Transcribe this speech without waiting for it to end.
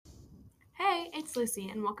it's Lucy,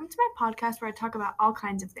 and welcome to my podcast where I talk about all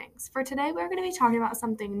kinds of things. For today, we're going to be talking about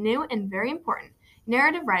something new and very important,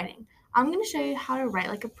 narrative writing. I'm going to show you how to write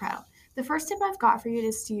like a pro. The first tip I've got for you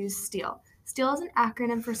is to use STEAL. STEAL is an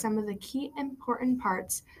acronym for some of the key important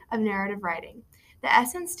parts of narrative writing. The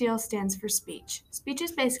S in STEAL stands for speech. Speech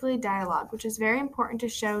is basically dialogue, which is very important to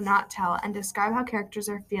show, not tell, and describe how characters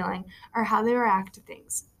are feeling or how they react to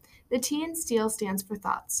things. The T in STEAL stands for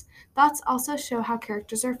thoughts. Thoughts also show how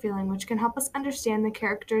characters are feeling, which can help us understand the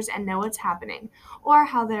characters and know what's happening, or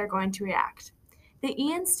how they are going to react. The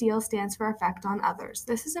E in STEAL stands for effect on others.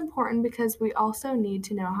 This is important because we also need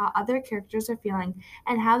to know how other characters are feeling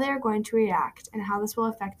and how they are going to react and how this will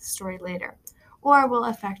affect the story later, or will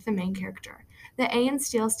affect the main character. The A in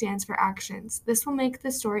STEAL stands for actions. This will make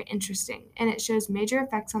the story interesting, and it shows major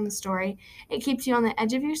effects on the story. It keeps you on the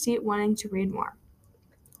edge of your seat wanting to read more.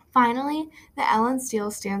 Finally, the L in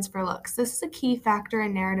STEAL stands for looks. This is a key factor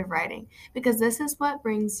in narrative writing because this is what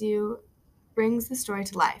brings the story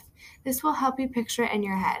to life. This will help you picture it in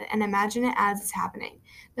your head and imagine it as it's happening.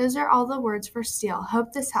 Those are all the words for STEAL.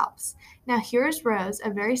 Hope this helps. Now here's Rose, a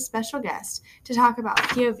very special guest, to talk about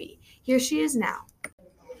POV. Here she is now.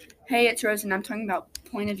 Hey, it's Rose, and I'm talking about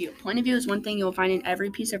point of view. Point of view is one thing you'll find in every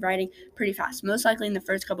piece of writing pretty fast, most likely in the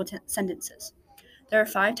first couple sentences. There are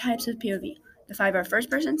 5 types of POV. The 5 are first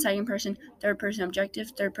person, second person, third person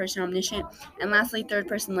objective, third person omniscient, and lastly, third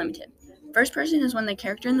person limited. First person is when the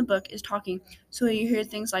character in the book is talking, so you hear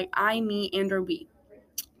things like I, me, and or we.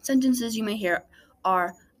 Sentences you may hear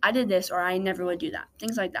are I did this or I never would do that,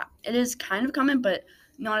 things like that. It is kind of common, but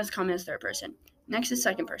not as common as third person. Next is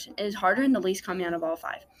second person. It is harder and the least common out of all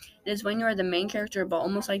 5. It is when you are the main character, but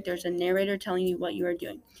almost like there's a narrator telling you what you are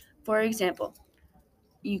doing. For example,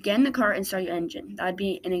 you get in the car and start your engine. That would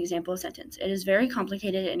be an example sentence. It is very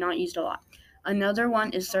complicated and not used a lot. Another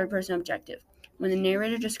one is third person objective. When the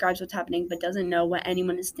narrator describes what's happening but doesn't know what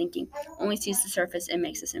anyone is thinking, only sees the surface and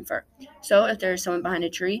makes us infer. So if there is someone behind a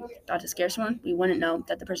tree about to scare someone, we wouldn't know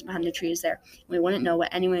that the person behind the tree is there. We wouldn't know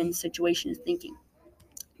what anyone in the situation is thinking.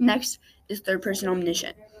 Next is third person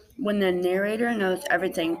omniscient. When the narrator knows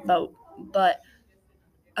everything but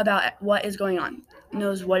about what is going on,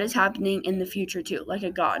 knows what is happening in the future too, like a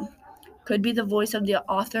god. Could be the voice of the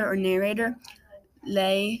author or narrator.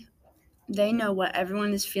 They know what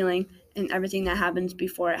everyone is feeling and everything that happens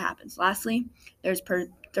before it happens. Lastly, there's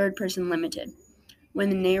third person limited. When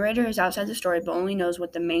the narrator is outside the story but only knows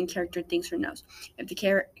what the main character thinks or knows. If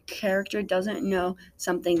the character doesn't know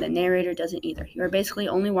something, the narrator doesn't either. You are basically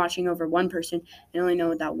only watching over one person and only know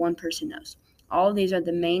what that one person knows. All of these are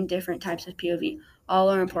the main different types of POV. All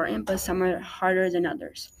are important, but some are harder than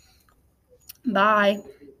others. Bye.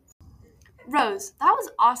 Rose, that was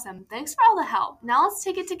awesome. Thanks for all the help. Now let's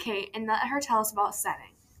take it to Kate and let her tell us about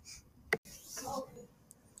setting.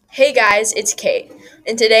 Hey guys, it's Kate,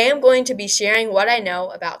 and today I'm going to be sharing what I know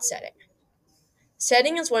about setting.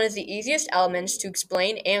 Setting is one of the easiest elements to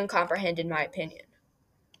explain and comprehend in my opinion.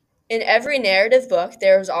 In every narrative book,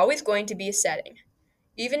 there is always going to be a setting.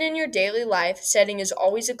 Even in your daily life, setting is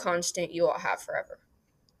always a constant you will have forever.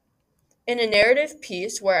 In a narrative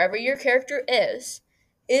piece, wherever your character is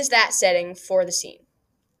that setting for the scene.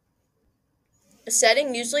 A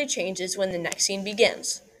setting usually changes when the next scene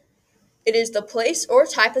begins. It is the place or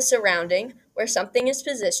type of surrounding where something is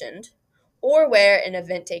positioned or where an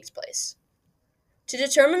event takes place. To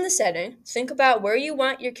determine the setting, think about where you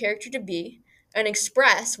want your character to be and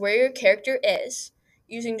express where your character is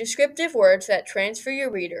using descriptive words that transfer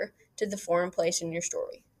your reader to the foreign place in your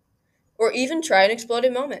story. Or even try an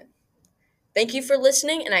exploded moment. Thank you for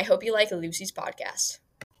listening, and I hope you like Lucy's podcast.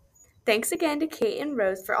 Thanks again to Kate and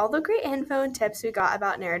Rose for all the great info and tips we got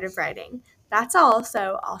about narrative writing. That's all,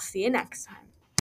 so I'll see you next time.